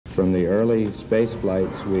From the early space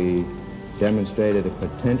flights, we demonstrated a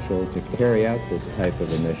potential to carry out this type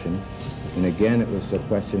of a mission. And again, it was a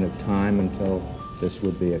question of time until this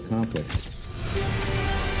would be accomplished.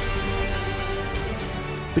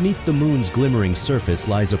 Beneath the moon's glimmering surface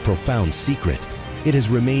lies a profound secret. It has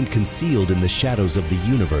remained concealed in the shadows of the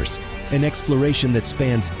universe, an exploration that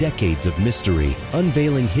spans decades of mystery,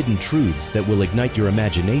 unveiling hidden truths that will ignite your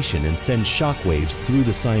imagination and send shockwaves through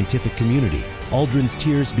the scientific community. Aldrin's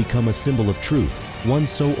tears become a symbol of truth, one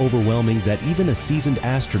so overwhelming that even a seasoned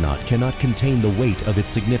astronaut cannot contain the weight of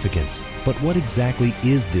its significance. But what exactly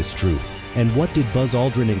is this truth? And what did Buzz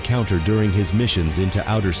Aldrin encounter during his missions into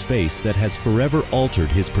outer space that has forever altered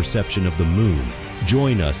his perception of the moon?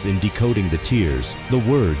 Join us in decoding the tears, the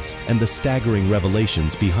words, and the staggering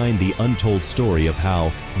revelations behind the untold story of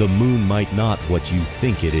how the moon might not what you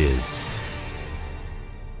think it is.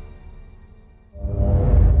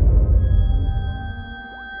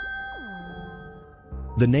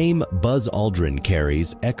 The name Buzz Aldrin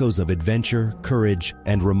carries echoes of adventure, courage,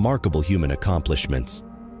 and remarkable human accomplishments.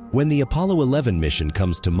 When the Apollo 11 mission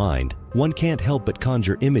comes to mind, one can't help but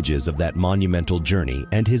conjure images of that monumental journey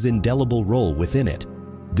and his indelible role within it.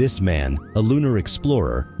 This man, a lunar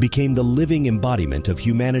explorer, became the living embodiment of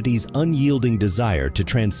humanity's unyielding desire to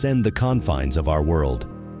transcend the confines of our world.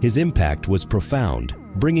 His impact was profound,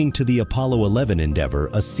 bringing to the Apollo 11 endeavor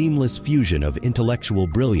a seamless fusion of intellectual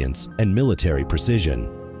brilliance and military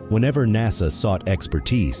precision. Whenever NASA sought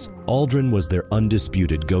expertise, Aldrin was their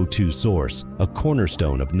undisputed go-to source, a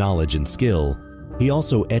cornerstone of knowledge and skill. He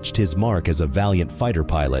also etched his mark as a valiant fighter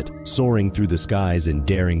pilot, soaring through the skies in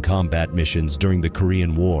daring combat missions during the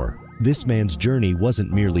Korean War. This man's journey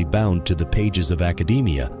wasn't merely bound to the pages of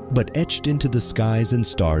academia, but etched into the skies and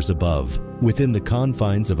stars above. Within the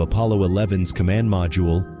confines of Apollo 11's command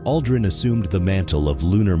module, Aldrin assumed the mantle of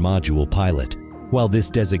lunar module pilot. While this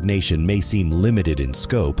designation may seem limited in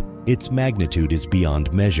scope, its magnitude is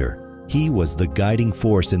beyond measure. He was the guiding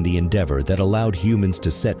force in the endeavor that allowed humans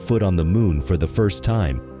to set foot on the moon for the first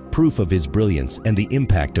time, proof of his brilliance and the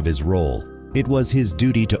impact of his role. It was his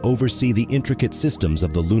duty to oversee the intricate systems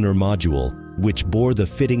of the lunar module, which bore the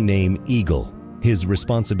fitting name Eagle. His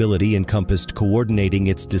responsibility encompassed coordinating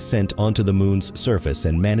its descent onto the moon's surface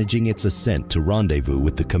and managing its ascent to rendezvous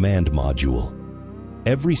with the command module.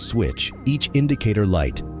 Every switch, each indicator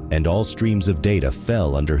light, and all streams of data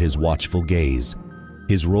fell under his watchful gaze.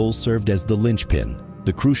 His role served as the linchpin,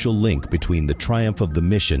 the crucial link between the triumph of the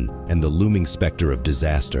mission and the looming specter of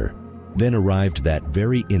disaster. Then arrived that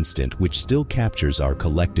very instant which still captures our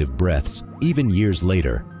collective breaths, even years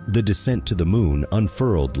later. The descent to the moon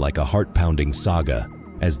unfurled like a heart-pounding saga.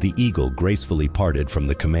 As the Eagle gracefully parted from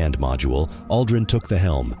the command module, Aldrin took the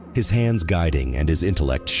helm, his hands guiding and his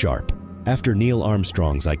intellect sharp. After Neil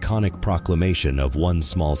Armstrong's iconic proclamation of one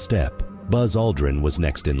small step, Buzz Aldrin was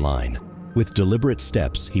next in line. With deliberate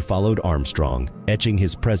steps, he followed Armstrong, etching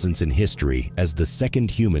his presence in history as the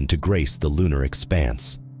second human to grace the lunar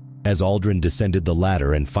expanse. As Aldrin descended the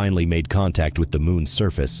ladder and finally made contact with the moon's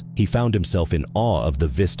surface, he found himself in awe of the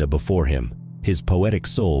vista before him. His poetic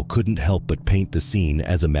soul couldn't help but paint the scene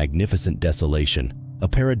as a magnificent desolation, a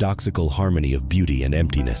paradoxical harmony of beauty and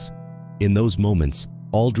emptiness. In those moments,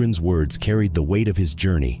 Aldrin's words carried the weight of his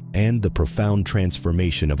journey and the profound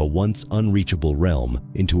transformation of a once unreachable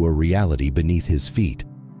realm into a reality beneath his feet.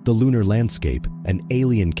 The lunar landscape, an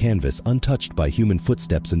alien canvas untouched by human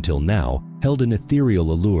footsteps until now, held an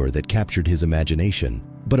ethereal allure that captured his imagination.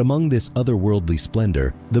 But among this otherworldly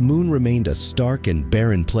splendor, the moon remained a stark and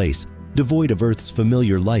barren place, devoid of Earth's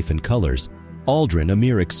familiar life and colors. Aldrin, a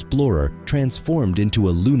mere explorer, transformed into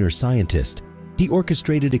a lunar scientist. He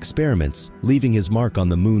orchestrated experiments, leaving his mark on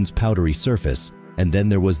the moon's powdery surface. And then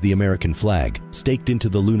there was the American flag, staked into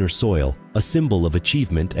the lunar soil, a symbol of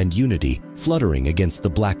achievement and unity, fluttering against the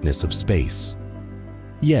blackness of space.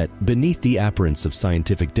 Yet, beneath the appearance of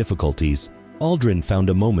scientific difficulties, Aldrin found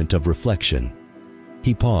a moment of reflection.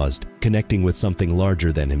 He paused, connecting with something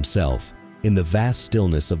larger than himself. In the vast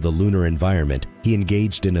stillness of the lunar environment, he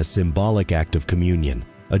engaged in a symbolic act of communion,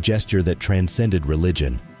 a gesture that transcended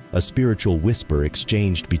religion, a spiritual whisper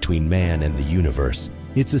exchanged between man and the universe.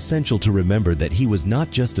 It's essential to remember that he was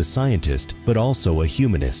not just a scientist, but also a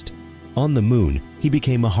humanist. On the moon, he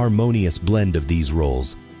became a harmonious blend of these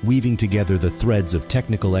roles, weaving together the threads of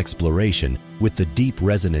technical exploration with the deep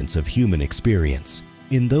resonance of human experience.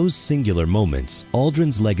 In those singular moments,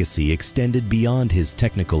 Aldrin's legacy extended beyond his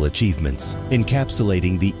technical achievements,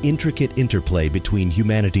 encapsulating the intricate interplay between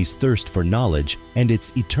humanity's thirst for knowledge and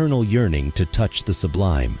its eternal yearning to touch the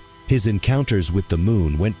sublime. His encounters with the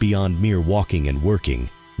moon went beyond mere walking and working.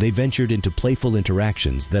 They ventured into playful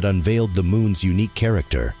interactions that unveiled the moon's unique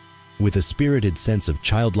character. With a spirited sense of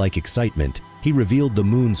childlike excitement, he revealed the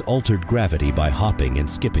moon's altered gravity by hopping and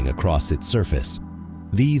skipping across its surface.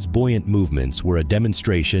 These buoyant movements were a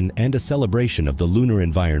demonstration and a celebration of the lunar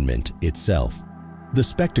environment itself. The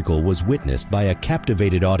spectacle was witnessed by a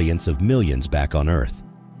captivated audience of millions back on Earth.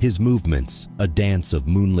 His movements, a dance of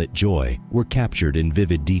moonlit joy, were captured in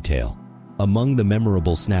vivid detail. Among the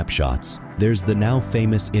memorable snapshots, there's the now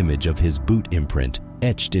famous image of his boot imprint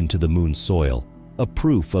etched into the moon's soil, a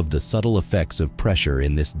proof of the subtle effects of pressure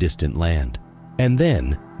in this distant land. And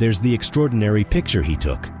then there's the extraordinary picture he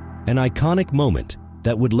took, an iconic moment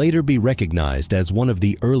that would later be recognized as one of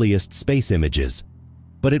the earliest space images.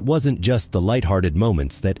 But it wasn't just the lighthearted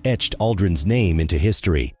moments that etched Aldrin's name into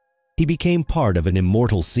history. He became part of an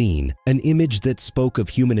immortal scene, an image that spoke of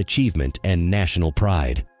human achievement and national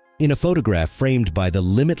pride. In a photograph framed by the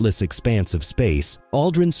limitless expanse of space,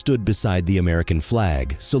 Aldrin stood beside the American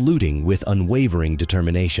flag, saluting with unwavering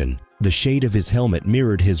determination. The shade of his helmet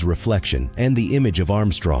mirrored his reflection and the image of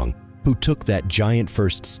Armstrong, who took that giant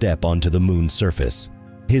first step onto the moon's surface.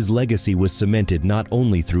 His legacy was cemented not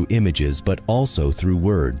only through images but also through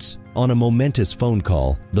words. On a momentous phone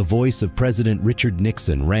call, the voice of President Richard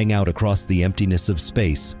Nixon rang out across the emptiness of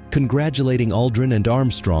space, congratulating Aldrin and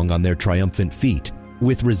Armstrong on their triumphant feat.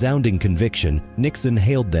 With resounding conviction, Nixon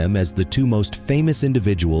hailed them as the two most famous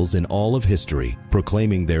individuals in all of history,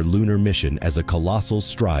 proclaiming their lunar mission as a colossal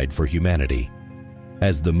stride for humanity.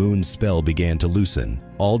 As the moon's spell began to loosen,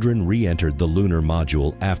 Aldrin re-entered the lunar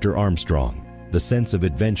module after Armstrong, the sense of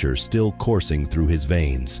adventure still coursing through his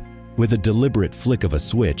veins. With a deliberate flick of a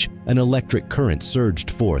switch, an electric current surged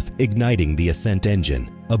forth, igniting the ascent engine.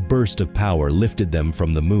 A burst of power lifted them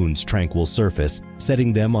from the moon's tranquil surface,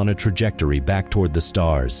 setting them on a trajectory back toward the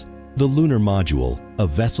stars. The lunar module, a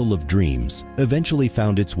vessel of dreams, eventually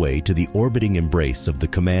found its way to the orbiting embrace of the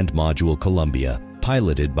command module Columbia,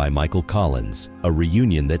 piloted by Michael Collins, a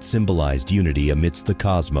reunion that symbolized unity amidst the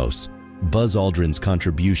cosmos. Buzz Aldrin's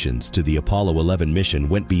contributions to the Apollo 11 mission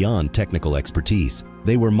went beyond technical expertise.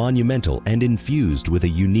 They were monumental and infused with a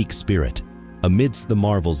unique spirit. Amidst the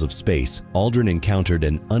marvels of space, Aldrin encountered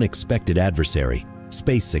an unexpected adversary,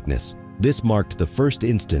 space sickness. This marked the first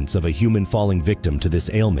instance of a human falling victim to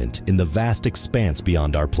this ailment in the vast expanse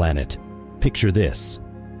beyond our planet. Picture this.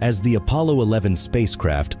 As the Apollo 11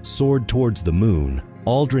 spacecraft soared towards the moon,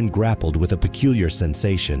 Aldrin grappled with a peculiar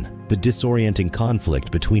sensation, the disorienting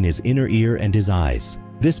conflict between his inner ear and his eyes.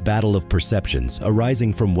 This battle of perceptions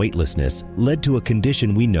arising from weightlessness led to a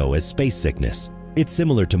condition we know as space sickness. It's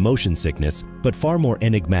similar to motion sickness, but far more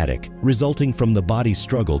enigmatic, resulting from the body's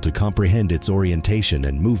struggle to comprehend its orientation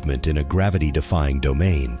and movement in a gravity-defying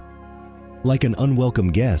domain. Like an unwelcome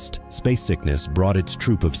guest, space sickness brought its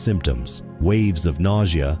troop of symptoms: waves of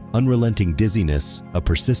nausea, unrelenting dizziness, a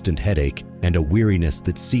persistent headache, and a weariness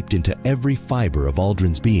that seeped into every fiber of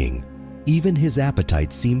Aldrin's being. Even his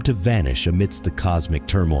appetite seemed to vanish amidst the cosmic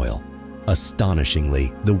turmoil.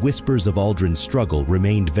 Astonishingly, the whispers of Aldrin's struggle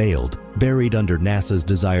remained veiled, buried under NASA's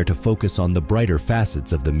desire to focus on the brighter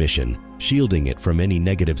facets of the mission, shielding it from any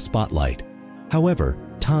negative spotlight. However,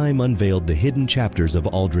 time unveiled the hidden chapters of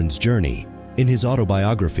Aldrin's journey. In his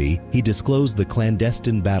autobiography, he disclosed the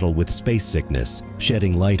clandestine battle with space sickness,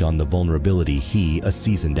 shedding light on the vulnerability he, a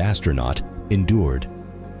seasoned astronaut, endured.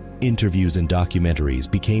 Interviews and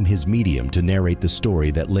documentaries became his medium to narrate the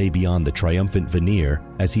story that lay beyond the triumphant veneer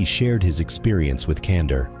as he shared his experience with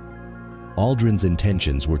candor. Aldrin's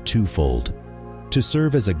intentions were twofold: to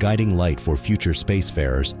serve as a guiding light for future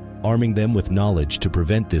spacefarers, arming them with knowledge to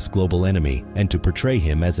prevent this global enemy, and to portray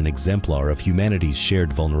him as an exemplar of humanity's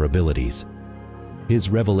shared vulnerabilities. His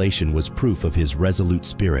revelation was proof of his resolute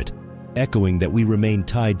spirit, echoing that we remain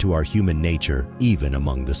tied to our human nature, even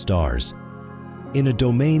among the stars. In a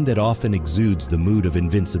domain that often exudes the mood of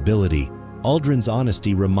invincibility, Aldrin's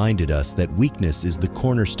honesty reminded us that weakness is the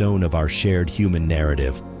cornerstone of our shared human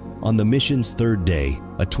narrative. On the mission's third day,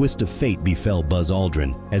 a twist of fate befell Buzz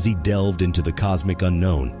Aldrin as he delved into the cosmic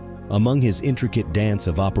unknown. Among his intricate dance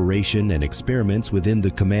of operation and experiments within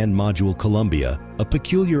the command module Columbia, a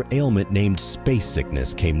peculiar ailment named space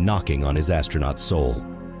sickness came knocking on his astronaut soul.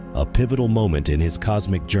 A pivotal moment in his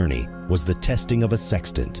cosmic journey was the testing of a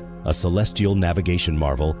sextant, a celestial navigation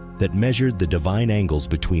marvel that measured the divine angles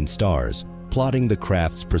between stars, plotting the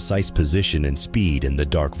craft's precise position and speed in the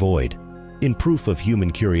dark void. In proof of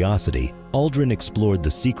human curiosity, Aldrin explored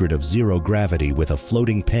the secret of zero gravity with a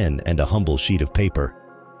floating pen and a humble sheet of paper.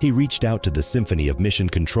 He reached out to the symphony of mission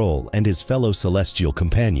control and his fellow celestial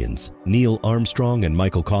companions, Neil Armstrong and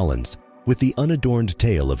Michael Collins, with the unadorned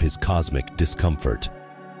tale of his cosmic discomfort.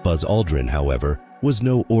 Buzz Aldrin, however, was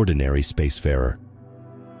no ordinary spacefarer.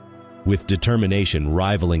 With determination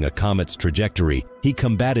rivaling a comet's trajectory, he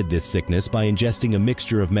combated this sickness by ingesting a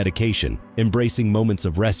mixture of medication, embracing moments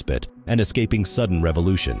of respite, and escaping sudden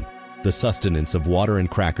revolution. The sustenance of water and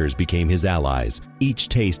crackers became his allies, each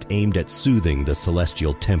taste aimed at soothing the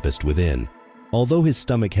celestial tempest within. Although his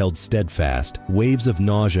stomach held steadfast, waves of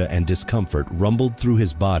nausea and discomfort rumbled through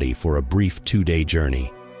his body for a brief 2-day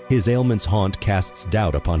journey. His ailment's haunt casts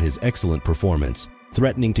doubt upon his excellent performance,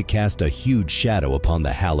 threatening to cast a huge shadow upon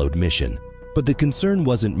the hallowed mission. But the concern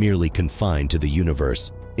wasn't merely confined to the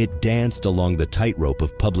universe. It danced along the tightrope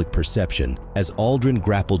of public perception as Aldrin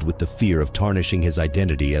grappled with the fear of tarnishing his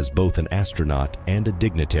identity as both an astronaut and a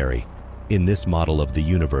dignitary. In this model of the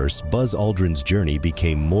universe, Buzz Aldrin's journey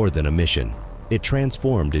became more than a mission. It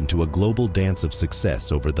transformed into a global dance of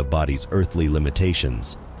success over the body's earthly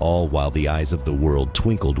limitations, all while the eyes of the world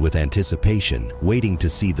twinkled with anticipation, waiting to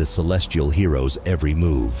see the celestial hero's every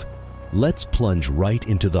move. Let's plunge right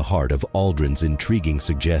into the heart of Aldrin's intriguing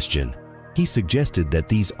suggestion. He suggested that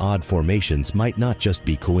these odd formations might not just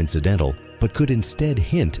be coincidental, but could instead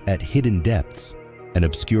hint at hidden depths, an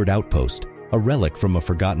obscured outpost, a relic from a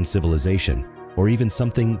forgotten civilization, or even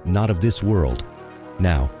something not of this world.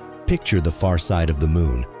 Now, picture the far side of the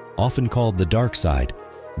moon, often called the dark side.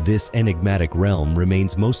 This enigmatic realm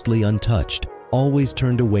remains mostly untouched, always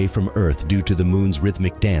turned away from Earth due to the moon's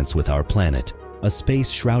rhythmic dance with our planet. A space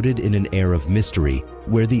shrouded in an air of mystery,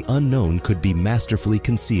 where the unknown could be masterfully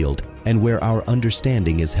concealed and where our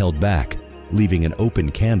understanding is held back, leaving an open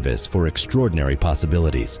canvas for extraordinary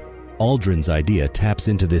possibilities. Aldrin's idea taps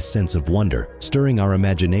into this sense of wonder, stirring our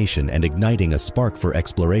imagination and igniting a spark for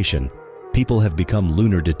exploration. People have become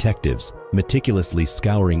lunar detectives, meticulously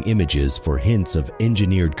scouring images for hints of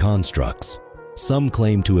engineered constructs. Some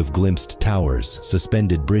claim to have glimpsed towers,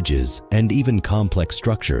 suspended bridges, and even complex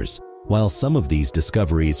structures. While some of these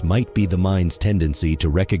discoveries might be the mind's tendency to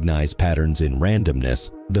recognize patterns in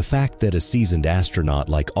randomness, the fact that a seasoned astronaut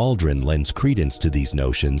like Aldrin lends credence to these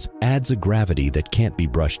notions adds a gravity that can't be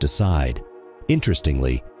brushed aside.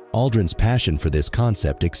 Interestingly, Aldrin's passion for this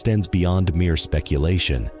concept extends beyond mere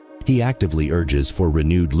speculation. He actively urges for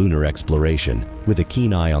renewed lunar exploration, with a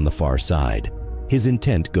keen eye on the far side. His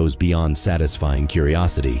intent goes beyond satisfying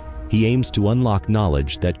curiosity. He aims to unlock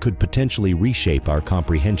knowledge that could potentially reshape our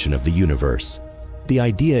comprehension of the universe. The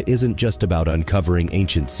idea isn't just about uncovering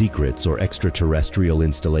ancient secrets or extraterrestrial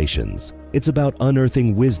installations. It's about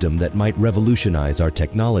unearthing wisdom that might revolutionize our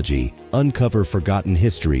technology, uncover forgotten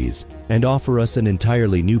histories, and offer us an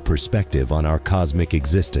entirely new perspective on our cosmic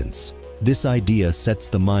existence. This idea sets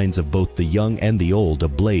the minds of both the young and the old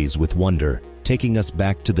ablaze with wonder, taking us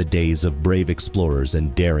back to the days of brave explorers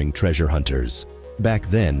and daring treasure hunters. Back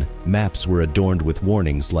then, maps were adorned with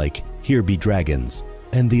warnings like, "Here be dragons,"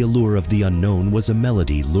 and the allure of the unknown was a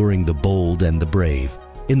melody luring the bold and the brave.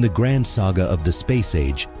 In the grand saga of the space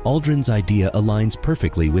age, Aldrin's idea aligns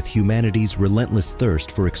perfectly with humanity's relentless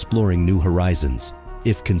thirst for exploring new horizons.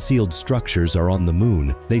 If concealed structures are on the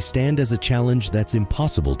moon, they stand as a challenge that's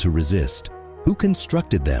impossible to resist. Who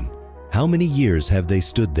constructed them? How many years have they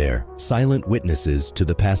stood there, silent witnesses to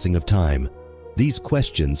the passing of time? These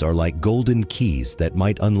questions are like golden keys that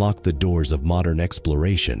might unlock the doors of modern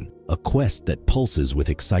exploration, a quest that pulses with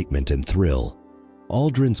excitement and thrill.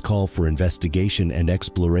 Aldrin's call for investigation and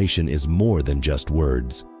exploration is more than just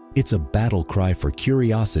words. It's a battle cry for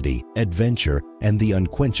curiosity, adventure, and the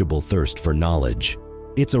unquenchable thirst for knowledge.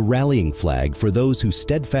 It's a rallying flag for those who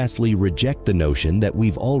steadfastly reject the notion that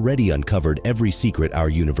we've already uncovered every secret our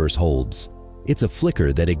universe holds. It's a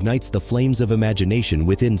flicker that ignites the flames of imagination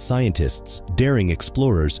within scientists, daring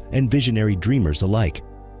explorers, and visionary dreamers alike.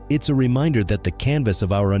 It's a reminder that the canvas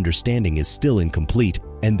of our understanding is still incomplete,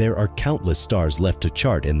 and there are countless stars left to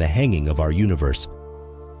chart in the hanging of our universe.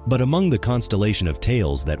 But among the constellation of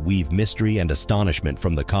tales that weave mystery and astonishment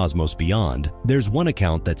from the cosmos beyond, there's one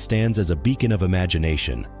account that stands as a beacon of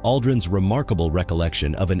imagination: Aldrin's remarkable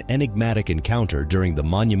recollection of an enigmatic encounter during the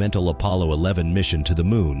monumental Apollo 11 mission to the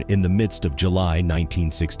moon in the midst of July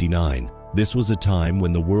 1969. This was a time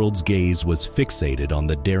when the world's gaze was fixated on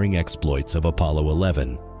the daring exploits of Apollo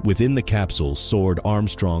 11. Within the capsule soared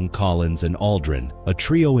Armstrong, Collins, and Aldrin, a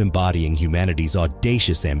trio embodying humanity's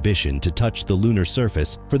audacious ambition to touch the lunar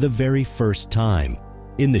surface for the very first time.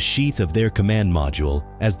 In the sheath of their command module,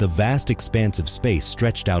 as the vast expanse of space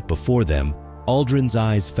stretched out before them, Aldrin's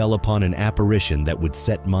eyes fell upon an apparition that would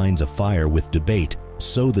set minds afire with debate,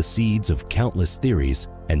 sow the seeds of countless theories,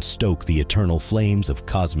 and stoke the eternal flames of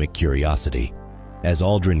cosmic curiosity. As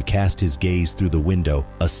Aldrin cast his gaze through the window,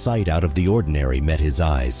 a sight out of the ordinary met his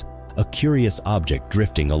eyes: a curious object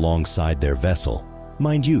drifting alongside their vessel.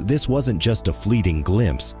 Mind you, this wasn't just a fleeting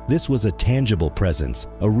glimpse. This was a tangible presence,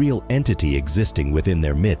 a real entity existing within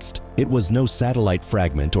their midst. It was no satellite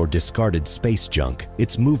fragment or discarded space junk.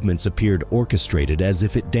 Its movements appeared orchestrated as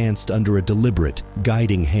if it danced under a deliberate,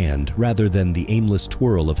 guiding hand rather than the aimless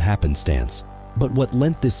twirl of happenstance. But what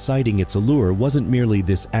lent this sighting its allure wasn't merely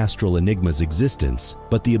this astral enigma's existence,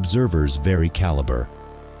 but the observer's very caliber.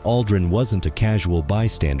 Aldrin wasn't a casual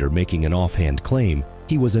bystander making an offhand claim.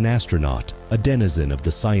 He was an astronaut, a denizen of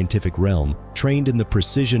the scientific realm, trained in the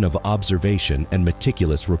precision of observation and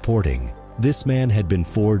meticulous reporting. This man had been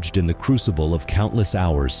forged in the crucible of countless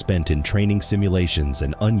hours spent in training simulations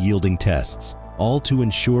and unyielding tests, all to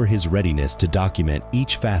ensure his readiness to document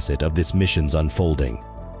each facet of this mission's unfolding.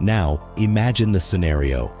 Now, imagine the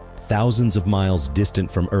scenario. Thousands of miles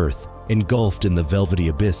distant from Earth, engulfed in the velvety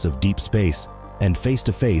abyss of deep space, and face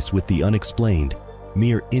to face with the unexplained,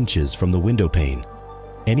 mere inches from the windowpane.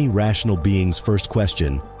 Any rational being's first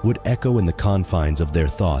question would echo in the confines of their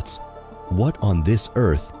thoughts. What on this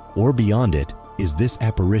Earth, or beyond it, is this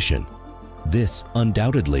apparition? This,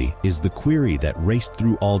 undoubtedly, is the query that raced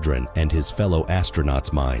through Aldrin and his fellow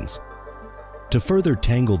astronauts' minds. To further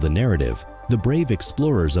tangle the narrative, the brave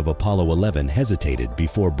explorers of Apollo 11 hesitated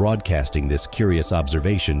before broadcasting this curious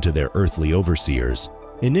observation to their earthly overseers.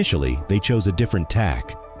 Initially, they chose a different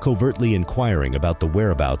tack, covertly inquiring about the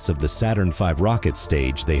whereabouts of the Saturn V rocket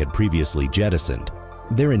stage they had previously jettisoned.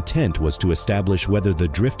 Their intent was to establish whether the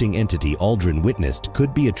drifting entity Aldrin witnessed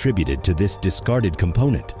could be attributed to this discarded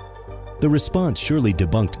component. The response surely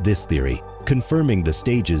debunked this theory, confirming the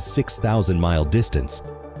stage's 6,000-mile distance.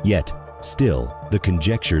 Yet, still, the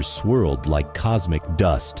conjectures swirled like cosmic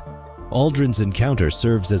dust. Aldrin's encounter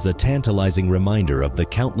serves as a tantalizing reminder of the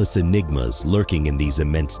countless enigmas lurking in these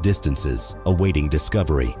immense distances, awaiting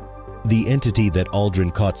discovery. The entity that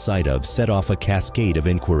Aldrin caught sight of set off a cascade of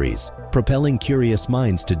inquiries, propelling curious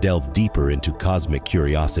minds to delve deeper into cosmic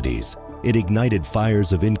curiosities. It ignited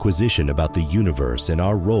fires of inquisition about the universe and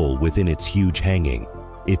our role within its huge hanging.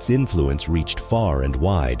 Its influence reached far and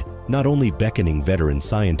wide, not only beckoning veteran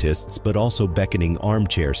scientists but also beckoning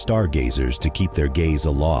armchair stargazers to keep their gaze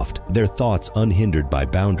aloft, their thoughts unhindered by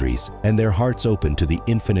boundaries, and their hearts open to the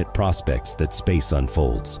infinite prospects that space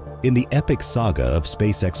unfolds. In the epic saga of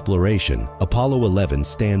space exploration, Apollo 11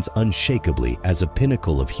 stands unshakably as a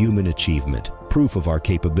pinnacle of human achievement, proof of our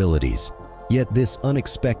capabilities. Yet this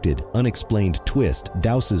unexpected, unexplained twist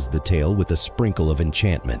douses the tale with a sprinkle of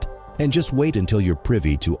enchantment. And just wait until you're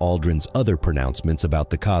privy to Aldrin's other pronouncements about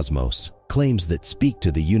the cosmos, claims that speak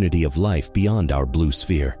to the unity of life beyond our blue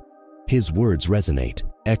sphere. His words resonate,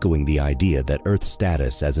 echoing the idea that Earth's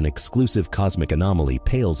status as an exclusive cosmic anomaly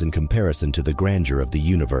pales in comparison to the grandeur of the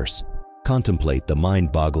universe. Contemplate the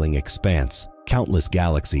mind-boggling expanse, countless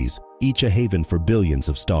galaxies, each a haven for billions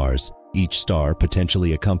of stars, each star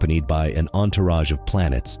potentially accompanied by an entourage of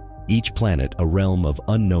planets, each planet a realm of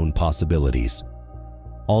unknown possibilities.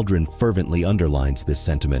 Aldrin fervently underlines this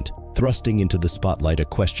sentiment, thrusting into the spotlight a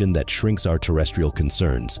question that shrinks our terrestrial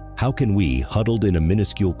concerns. How can we, huddled in a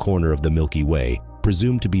minuscule corner of the Milky Way,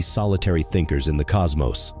 presume to be solitary thinkers in the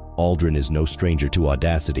cosmos? Aldrin is no stranger to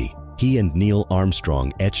audacity. He and Neil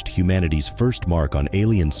Armstrong etched humanity's first mark on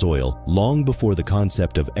alien soil long before the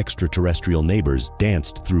concept of extraterrestrial neighbors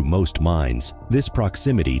danced through most minds. This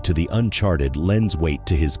proximity to the uncharted lends weight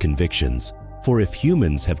to his convictions. For if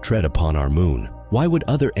humans have tread upon our moon, why would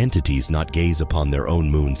other entities not gaze upon their own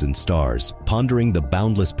moons and stars, pondering the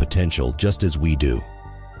boundless potential just as we do?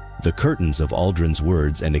 The curtains of Aldrin's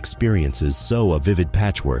words and experiences sew a vivid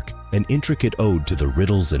patchwork, an intricate ode to the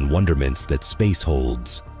riddles and wonderments that space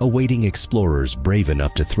holds, awaiting explorers brave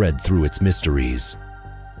enough to thread through its mysteries.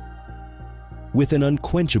 With an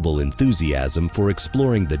unquenchable enthusiasm for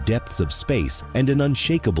exploring the depths of space and an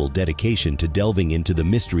unshakable dedication to delving into the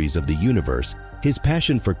mysteries of the universe, his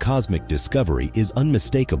passion for cosmic discovery is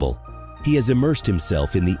unmistakable. He has immersed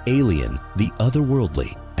himself in the alien, the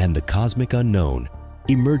otherworldly, and the cosmic unknown,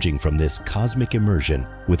 emerging from this cosmic immersion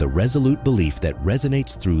with a resolute belief that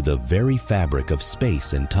resonates through the very fabric of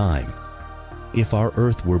space and time. If our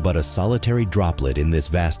Earth were but a solitary droplet in this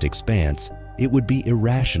vast expanse, it would be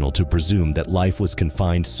irrational to presume that life was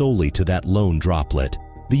confined solely to that lone droplet.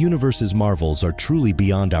 The universe's marvels are truly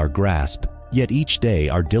beyond our grasp, yet each day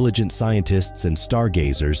our diligent scientists and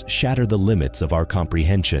stargazers shatter the limits of our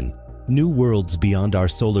comprehension. New worlds beyond our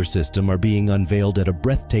solar system are being unveiled at a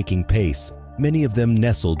breathtaking pace, many of them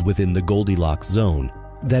nestled within the Goldilocks zone,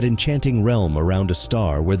 that enchanting realm around a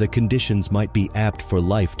star where the conditions might be apt for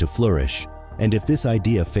life to flourish. And if this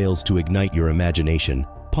idea fails to ignite your imagination,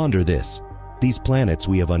 ponder this. These planets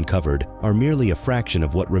we have uncovered are merely a fraction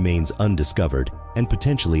of what remains undiscovered and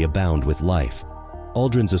potentially abound with life.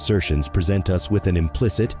 Aldrin's assertions present us with an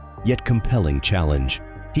implicit, yet compelling challenge.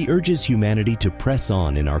 He urges humanity to press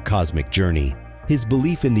on in our cosmic journey. His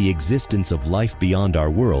belief in the existence of life beyond our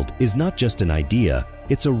world is not just an idea,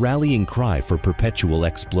 it's a rallying cry for perpetual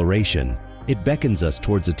exploration. It beckons us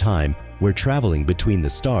towards a time where traveling between the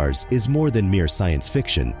stars is more than mere science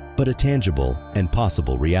fiction, but a tangible and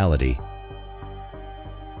possible reality.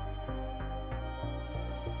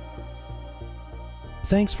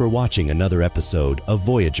 Thanks for watching another episode of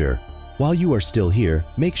Voyager. While you are still here,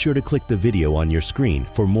 make sure to click the video on your screen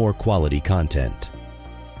for more quality content.